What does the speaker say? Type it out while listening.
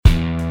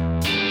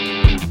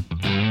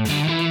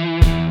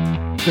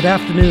Good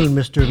afternoon,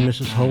 Mr. and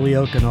Mrs.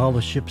 Holyoke and all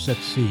the ships at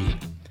sea,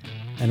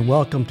 and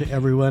welcome to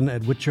everyone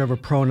at whichever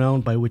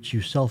pronoun by which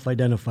you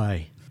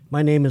self-identify.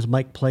 My name is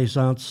Mike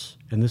Plaisance,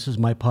 and this is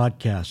my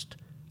podcast,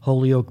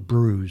 Holyoke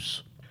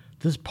Bruise.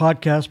 This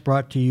podcast,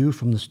 brought to you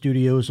from the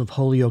studios of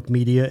Holyoke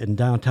Media in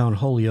downtown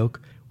Holyoke,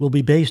 will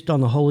be based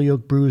on the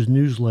Holyoke Bruise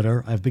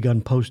newsletter I've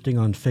begun posting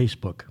on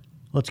Facebook.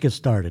 Let's get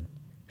started.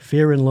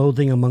 Fear and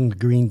loathing among the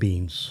green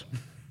beans.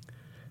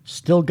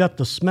 Still got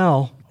the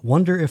smell.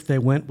 Wonder if they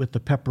went with the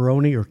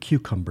pepperoni or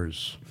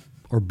cucumbers.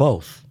 Or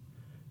both.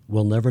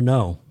 We'll never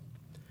know.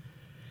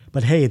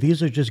 But hey,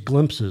 these are just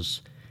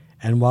glimpses.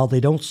 And while they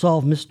don't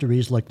solve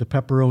mysteries like the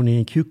pepperoni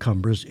and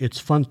cucumbers, it's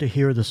fun to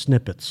hear the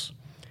snippets.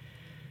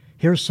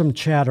 Here's some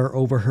chatter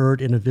overheard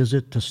in a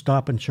visit to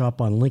Stop and Shop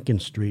on Lincoln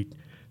Street,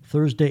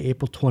 Thursday,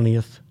 April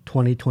 20th,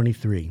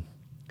 2023.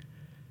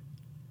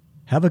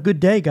 Have a good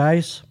day,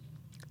 guys.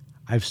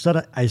 I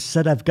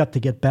said I've got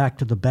to get back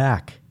to the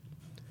back.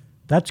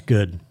 That's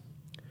good.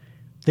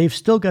 They've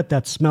still got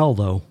that smell,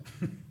 though.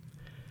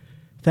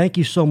 Thank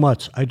you so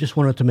much. I just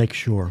wanted to make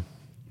sure.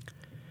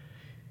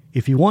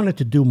 If you wanted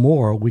to do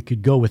more, we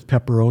could go with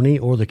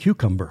pepperoni or the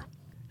cucumber.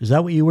 Is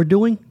that what you were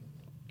doing?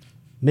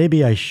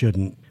 Maybe I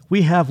shouldn't.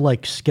 We have,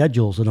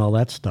 schedules and all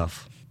that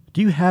stuff.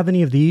 Do you have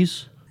any of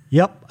these?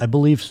 Yep, I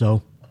believe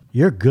so.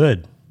 You're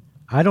good.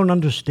 I don't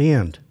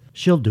understand.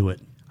 She'll do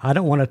it. I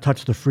don't want to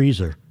touch the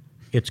freezer.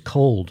 It's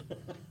cold.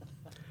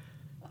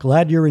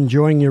 Glad you're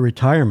enjoying your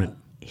retirement.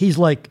 He's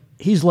like,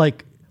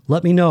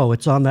 let me know,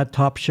 it's on that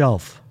top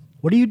shelf.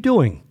 What are you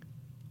doing?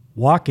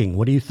 Walking,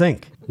 what do you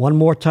think? One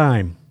more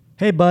time.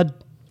 Hey, bud.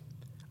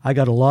 I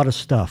got a lot of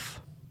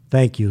stuff.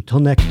 Thank you. Till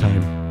next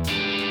time.